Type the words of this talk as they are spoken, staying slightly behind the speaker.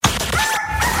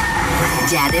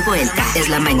Ya de vuelta. Es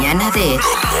la mañana de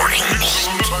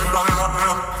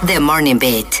The Morning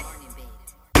Beat.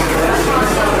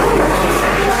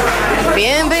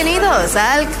 Bienvenidos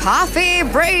al Coffee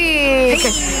Break.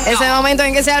 Es el momento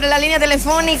en que se abre la línea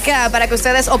telefónica para que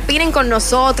ustedes opinen con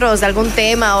nosotros de algún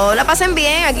tema o la pasen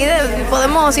bien. Aquí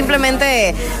podemos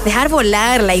simplemente dejar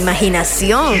volar la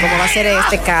imaginación, como va a ser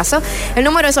este caso. El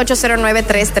número es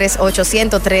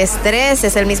 809-338-1033.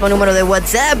 Es el mismo número de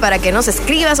WhatsApp para que nos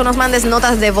escribas o nos mandes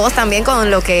notas de voz también con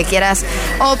lo que quieras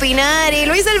opinar. Y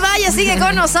Luis del Valle sigue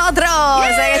con nosotros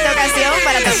en esta ocasión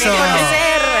para también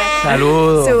conocer.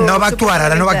 Saludos. No va a actuar,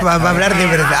 ahora no va a actuar, va a hablar de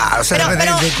verdad. O sea,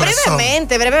 pero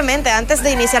brevemente, antes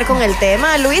de iniciar con el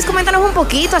tema, Luis, coméntanos un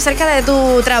poquito acerca de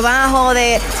tu trabajo,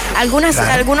 de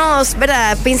algunos,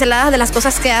 ¿verdad?, pinceladas de las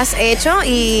cosas que has hecho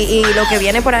y lo que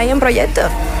viene por ahí en proyecto.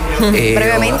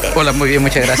 Brevemente. Hola, muy bien,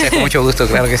 muchas gracias, con mucho gusto,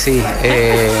 claro que sí.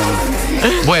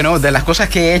 Bueno, de las cosas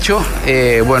que he hecho,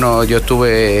 yo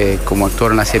estuve como actor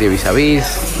en la serie Vis a Vis,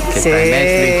 que está en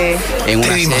Netflix, en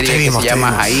una serie que se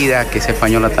llama Aida, que es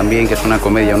española también, que es una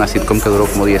comedia, una sitcom que duró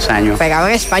como 10 años. Pegado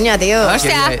en España, tío.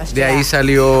 De ahí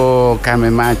salió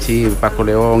Carmen Machi, Paco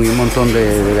León y un montón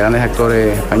de grandes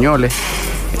actores españoles.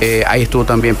 Ahí estuvo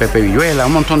también Pepe Villuela,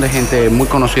 un montón de gente muy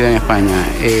conocida en España.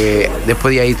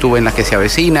 Después de ahí estuve en La que se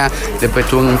avecina, después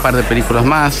estuve en un par de películas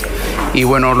más y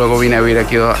bueno, luego vine a vivir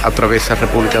aquí otra vez a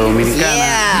República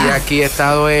Dominicana y aquí he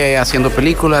estado haciendo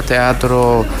películas,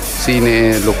 teatro,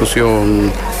 cine,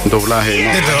 locución, doblaje,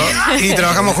 ¿no? Y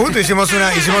trabajamos juntos, hicimos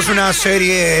una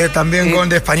serie también con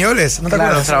de españoles, ¿no te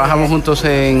acuerdas? Trabajamos juntos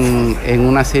en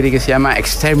una serie que se llama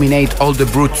Exterminate All the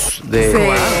Brutes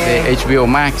de HBO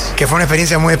Max. Que fue una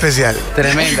experiencia muy especial.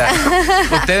 Tremenda.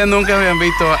 Ustedes nunca habían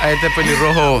visto a este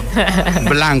pelirrojo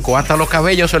blanco. Hasta los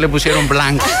cabellos se le pusieron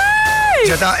blancos.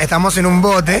 Estamos en un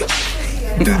bote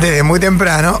desde muy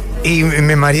temprano y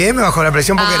me mareé, me bajó la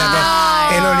presión porque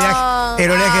el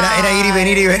oleaje era ir y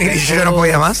venir y yo no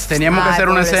podía más. Teníamos que hacer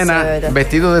una escena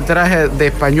vestido de traje de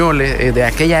españoles de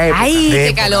aquella época. ¡Ay,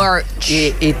 qué calor!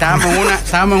 Y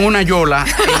estábamos en una yola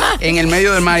en el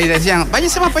medio del mar y decían,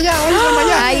 váyanse más para allá.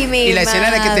 Ay, y la escena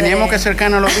era que teníamos que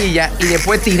acercarnos a la orilla y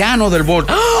después tirarnos del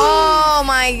bote. ¡Oh,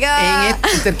 my God!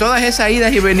 Entre todas esas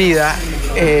idas y venidas,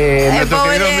 nuestro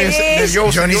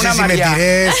querido yo ni sé si me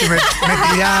tiré, si me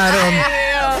tiraron.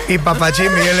 Y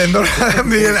Papachín, Miguel,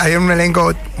 hay un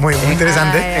elenco muy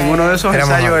interesante. En uno de esos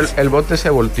ensayos el bote se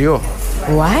volteó.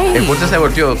 Guay. El bote se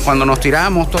volteó. Cuando nos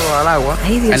tiramos todos al agua,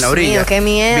 en la orilla, mío, qué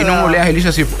miedo. vino un oleaje y le hizo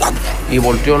así y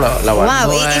volteó la barra.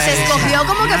 Wow, y se escogió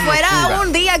como que fuera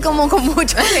un día como con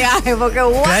mucho oleaje, porque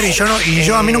wow. Claro,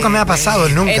 yo a mí nunca me ha pasado,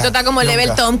 nunca. Esto está como el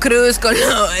level Tom Cruise con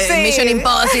Mission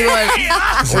Impossible.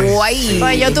 Guay.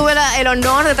 Bueno, yo tuve el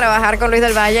honor de trabajar con Luis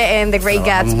del Valle en The Great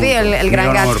Gatsby, el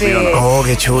Gran Gatsby. Oh,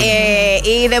 qué chulo.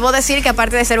 Y debo decir que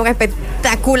aparte de ser un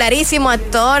espectacularísimo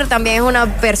actor, también es una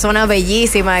persona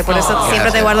bellísima y por eso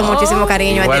siempre te guardo muchísimo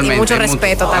cariño y mucho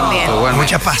respeto también.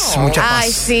 Mucha paz.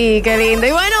 Ay, sí, qué lindo.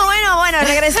 Y bueno,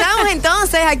 regresamos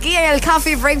entonces aquí en el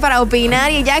Coffee Break para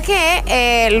opinar. Y ya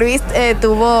que Luis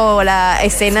tuvo la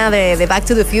escena de Back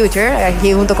to the Future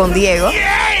aquí junto con Diego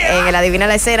en el Adivina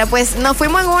la Escena, pues nos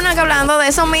fuimos en una que hablando de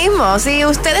eso mismo. Si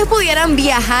ustedes pudieran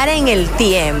viajar en el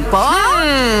tiempo,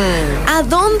 ¿a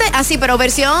dónde? Así, pero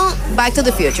versión Back to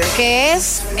the Future, que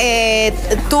es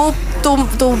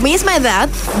tu misma edad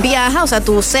viaja, o sea,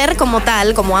 tu ser como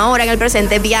tal, como ahora en el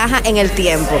presente, viaja en el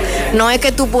tiempo. No es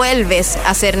que tú vuelves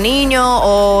a ser niño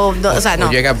o sea, no.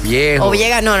 O llegas viejo. O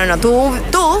llegas, no. Tú,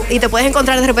 y te puedes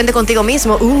encontrar de repente contigo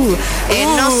mismo.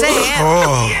 No sé.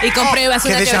 Y compruebas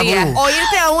una teoría. O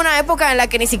irte a una época en la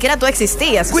que ni siquiera tú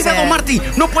existías. Cuidado, Marty,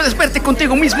 no puedes verte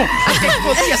contigo mismo.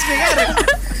 Podrías llegar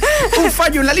un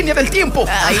fallo en la línea del tiempo.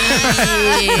 Ay,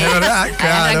 de verdad,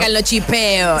 claro. Arrancan los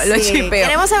chipeos.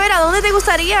 Queremos saber a dónde te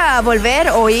gustaría volver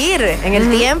o ir en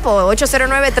el tiempo.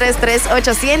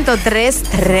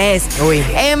 809-338-1033.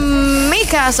 En mi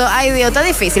caso, ay Dios, está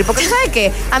difícil. Porque ¿sabes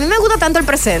qué? A mí me gusta tanto el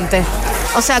presente.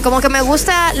 O sea, como que me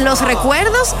gustan los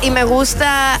recuerdos y me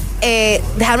gusta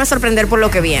dejarme sorprender por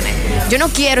lo que viene. Yo no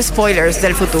quiero spoilers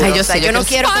del futuro. Ay, yo no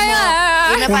quiero como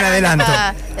irme un adelanto.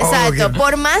 Exacto. Okay.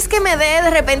 Por más que me dé de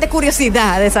repente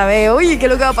curiosidad de saber, uy, ¿qué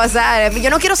es lo que va a pasar?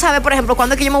 Yo no quiero saber, por ejemplo,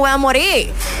 cuándo es que yo me voy a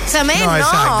morir. O sea,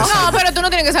 Exacto. No, pero tú no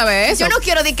tienes que saber eso. Yo no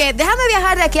quiero decir que déjame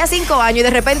viajar de aquí a 5 años y de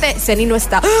repente Zeny no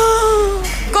está.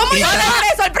 ¿Cómo yo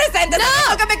regreso al presente?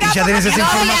 No, que me Y ya tienes esa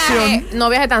información. No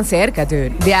viajes tan cerca,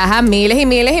 dude. Viaja miles y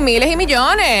miles y miles y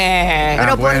millones.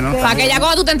 Pero bueno. Para que ya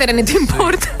cuando tú te enteres ni te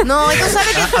importa. No, y tú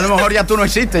sabes que... A lo mejor ya tú no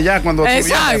existes ya cuando tú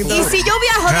viajas. Y si yo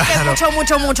viajo de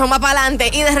que mucho más para adelante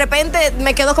y de repente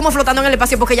me quedo como flotando en el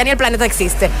espacio porque ya ni el planeta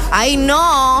existe. ¡Ay,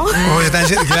 no! Uy,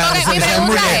 claro, Ok, mi eso es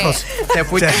muy pregunta lejos. Te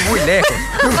fuiste muy lejos.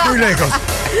 Muy lejos.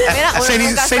 Mira, uno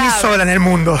nunca Zeny sabe. sola en el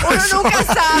mundo. Uno nunca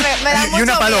sabe. Me da mucho Y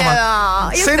una paloma.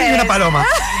 miedo. Zeny y una paloma.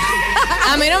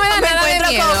 A mí no me da nada de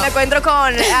miedo. Me encuentro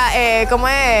con ¿cómo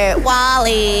es?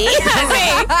 Wally.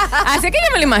 Así que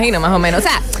yo me lo imagino más o menos. O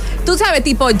sea, tú sabes,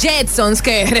 tipo Jetsons,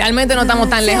 que realmente no estamos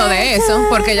tan lejos de eso,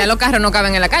 porque ya los carros no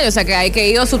caben en la calle. O sea, que hay que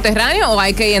ir o subterráneo o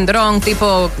hay que ir en dron,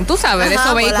 tipo, tú sabes, de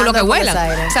esos vehículos que vuelan.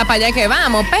 O sea, para allá que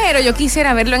vamos. Pero yo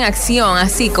quisiera verlo en acción,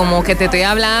 así como que te estoy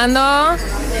hablando.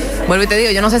 Vuelvo y te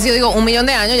digo, yo no sé si yo digo 1.000.000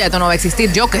 de años, ya esto no va a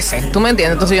existir. Yo qué sé, ¿tú me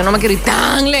entiendes? Entonces yo no me quiero ir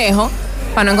tan lejos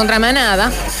para no encontrarme a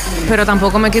nada, pero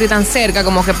tampoco me quiero ir tan cerca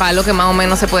como que para lo que más o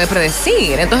menos se puede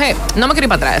predecir. Entonces, no me quiero ir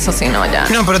para atrás, eso sí, no, ya.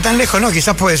 No, pero tan lejos no,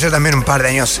 quizás puede ser también un par de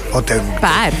años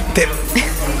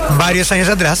varios años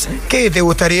atrás, que te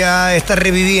gustaría estar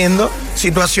reviviendo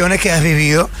situaciones que has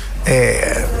vivido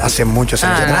hace muchos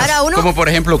años atrás. Ahora uno... Como por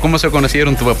ejemplo, ¿cómo se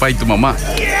conocieron tu papá y tu mamá?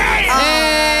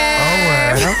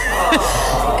 Bueno.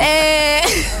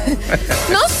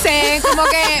 No sé, como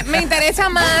que me interesa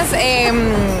más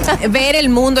ver el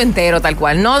mundo entero tal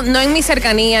cual. No en mi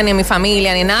cercanía, ni en mi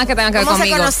familia, ni nada que tenga que ver ¿Cómo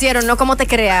conmigo. se conocieron? No cómo te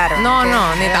crearon. No,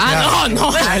 ni tal.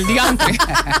 No, al diantre.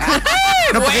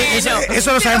 No, porque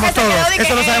eso lo sabemos todos.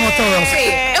 Eso lo sabemos todos.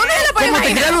 Sí, uno se lo puede ¿Cómo te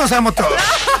imaginar. crearon? Lo sabemos todos.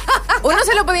 Uno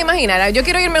se lo puede imaginar. Yo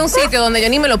quiero irme a un sitio donde yo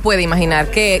ni me lo puedo imaginar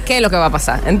qué es lo que va a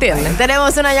pasar, ¿entiendes?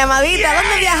 Tenemos una llamadita.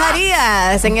 ¿Dónde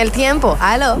viajarías en el tiempo?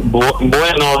 ¿Aló?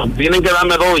 Bueno, tienen que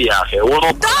darme 2 viajes, uno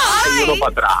para atrás y uno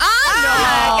para atrás.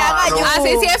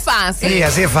 Así sí es fácil. Sí,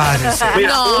 así es fácil. Sí.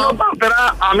 Mira, uno para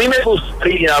atrás, a mí me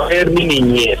gustaría ver mi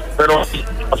niñez, pero,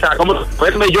 o sea, como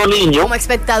verme yo niño. Como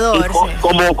espectador. Y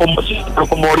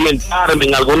como orientarme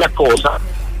en algunas cosas.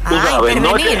 Tú sabes,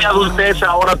 no es que mi adultez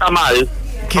ahora está mal.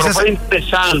 Quizás pero fue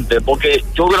interesante porque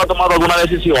yo hubiera tomado alguna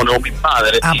decisión o mi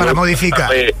padre. Para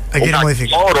modificar. Hay que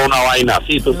modificar. O una vaina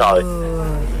así, tú sabes.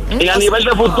 Y a nivel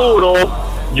de futuro,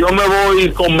 yo me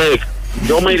voy con Meg.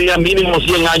 Yo me iría mínimo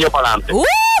 100 años para adelante.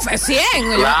 100.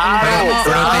 Claro,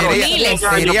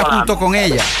 Te iría junto con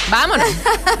ella. Vámonos.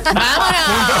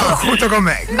 Junto con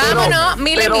Meg. Vámonos,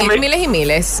 miles y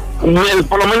miles.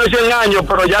 Por lo menos 100 años,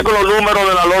 pero ya con los números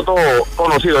de la loto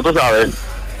conocidos, tú sabes.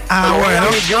 Bueno.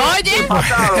 Oye.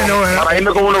 Para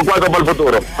irme con unos cuartos para el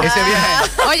futuro. Ese viaje.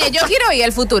 Oye, yo quiero ir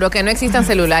al futuro, que no existan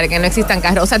celulares, que no existan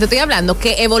carros. O sea, te estoy hablando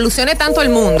que evolucione tanto el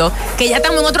mundo, que ya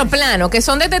estamos en otro plano, que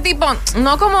son de este tipo,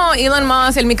 no como Elon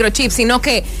Musk, el microchip, sino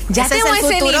que ya ese tengo es el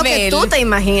ese futuro nivel. que tú te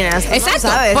imaginas. Exacto,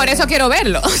 ¿no sabes? por eso quiero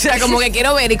verlo. O sea, como que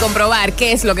quiero ver y comprobar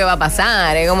qué es lo que va a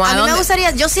pasar. Como a mí me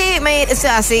gustaría, yo sí me, o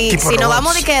sea, si nos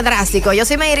vamos de que drástico, yo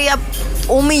sí me iría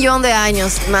 1.000.000 de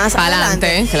años más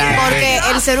adelante. Claro. Porque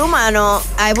el ser humano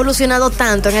ha evolucionado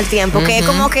tanto en el tiempo que es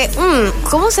como que,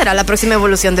 ¿cómo será la próxima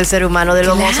evolución del ser humano? De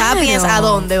los Homo sapiens, ¿a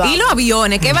dónde va? Y los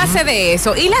aviones, ¿qué va a ser de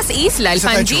eso? Y las islas, el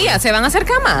Pangea, se van a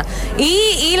acercar más.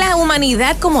 Y la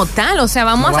humanidad como tal, o sea,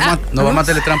 vamos a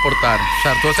teletransportar. O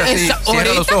sea, tú haces así,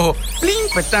 cierra los ojos, ¡pling!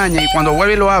 Pestaña, y cuando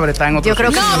vuelve y lo abre, está en otro Yo creo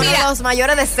que sitio. es uno de los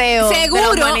mayores deseos de la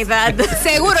humanidad.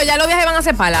 Seguro, ya los viajes van a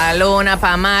ser para la Luna,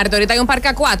 para Marte. Ahorita hay un parque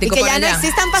acuático. Y que ya no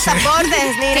existan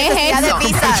pasaportes ni necesidad de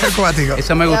visas.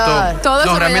 Eso me gustó. Todo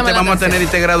eso me realmente llama la vamos a tener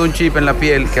integrado un chip en la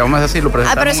piel que vamos a decir, lo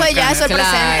presentamos. Pero eso ya, eso es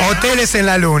presente. Hoteles en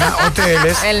la luna,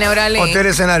 hoteles. El Neuralink.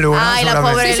 Hoteles en la luna. Ay, la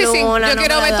pobre Sí. luna. Yo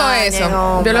quiero ver todo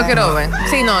eso. Yo lo quiero ver.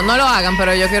 Sí, no lo hagan,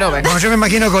 pero yo quiero ver. Bueno, yo me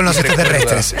imagino con los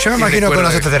extraterrestres. El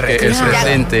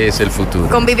presente es el futuro.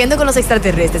 Conviviendo con los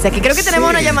extraterrestres. Aquí creo que tenemos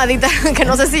una llamadita que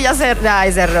no sé si ya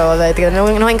cerró.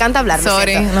 Nos encanta hablar.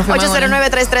 Sorry.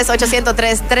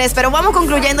 809-338-1033. Pero vamos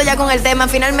concluyendo ya con el tema.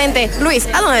 Finalmente, Luis,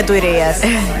 ¿a dónde tú irías?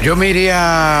 Yo me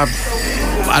iría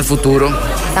al futuro.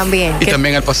 También. Y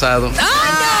también al pasado. Luis!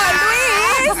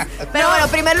 Pero bueno,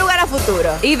 primer lugar a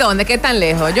futuro. ¿Y dónde? ¿Qué tan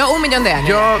lejos? Yo 1.000.000 de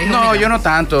años. Yo no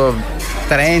tanto.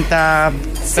 30 años.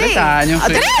 Sí. 30.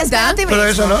 Pero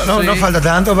eso no falta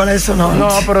tanto para eso, ¿no? No,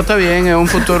 pero está bien, es un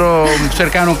futuro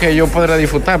cercano que yo podré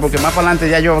disfrutar, porque más para adelante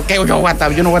ya yo no voy a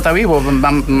estar vivo,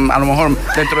 a lo mejor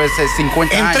dentro de ese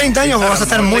 50 años. En 30 años vas a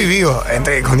estar muy vivo.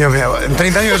 Con Dios mío, en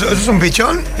 30 años, ¿eso es un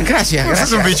pichón? Gracias. ¿Eso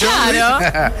es un pichón?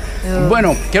 Claro.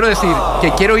 Bueno, quiero decir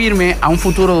que quiero irme a un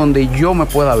futuro donde yo me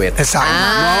pueda ver. Exacto.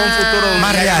 No a un futuro donde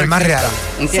más real.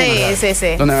 Sí.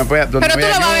 Donde me pueda, donde Pero tú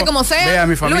lo vas a ver como sea. Vea a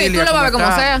mi familia. Luis, tú lo vas a ver como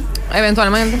como sea,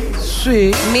 eventualmente.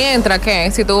 Sí. Mientras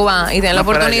que, si tú vas y tienes la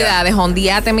oportunidad de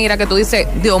jondearte, mira que tú dices,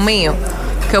 Dios mío,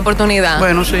 qué oportunidad.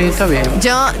 Bueno, sí, está bien. Tú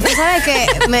sabes que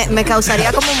me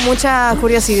causaría como mucha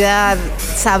curiosidad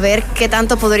saber qué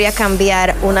tanto podría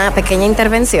cambiar una pequeña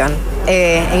intervención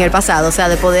en el pasado. O sea,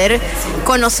 de poder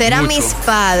conocer a mis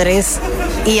padres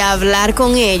y hablar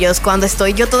con ellos cuando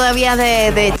estoy yo todavía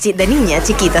de niña,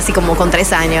 chiquita, así como con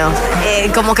 3 años.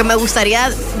 Como que me gustaría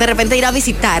de repente ir a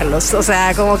visitarlos. O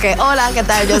sea, como que, hola, ¿qué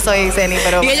tal? Yo soy Zeny,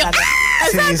 pero... Y ellos,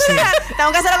 Sí, sí.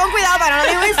 Tengo que hacerlo con cuidado para no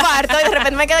tener un infarto y de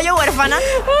repente me quedo yo huérfana.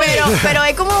 Pero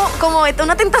es como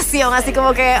una tentación, así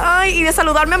como que, ay, y de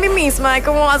saludarme a mí misma, es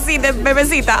como así de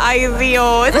bebecita. Ay,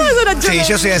 Dios, eso es una chulada. Sí,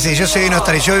 yo soy así, yo soy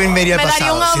nostálgico, yo me iría al Me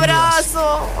pasado. daría un sin dudas.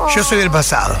 abrazo. Oh. Yo soy del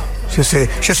pasado. Yo soy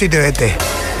TBT.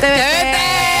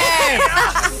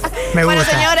 Me Bueno,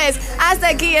 gusta. señores, hasta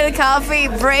aquí el coffee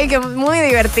break, muy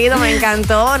divertido, me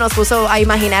encantó, nos puso a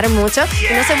imaginar mucho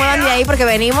y no se muevan de ahí porque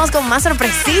venimos con más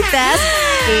sorpresitas.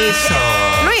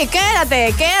 Y Luis,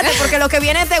 quédate, porque lo que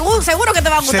viene seguro que te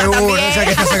va a gustar Seguro, también. o sea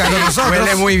que está sacando nosotros.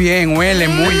 Huele muy bien.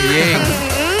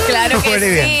 Claro que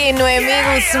Huele sí, Noemí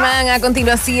Guzmán. A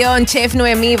continuación, Chef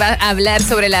Noemí va a hablar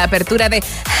sobre la apertura de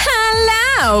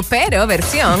Hello, pero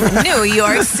versión New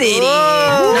York City.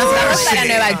 Nos vamos para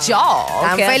Nueva York.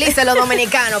 Tan felices los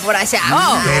dominicanos por allá.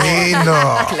 Qué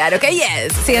lindo. Claro que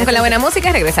yes. Sigan con la buena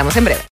música, regresamos en breve.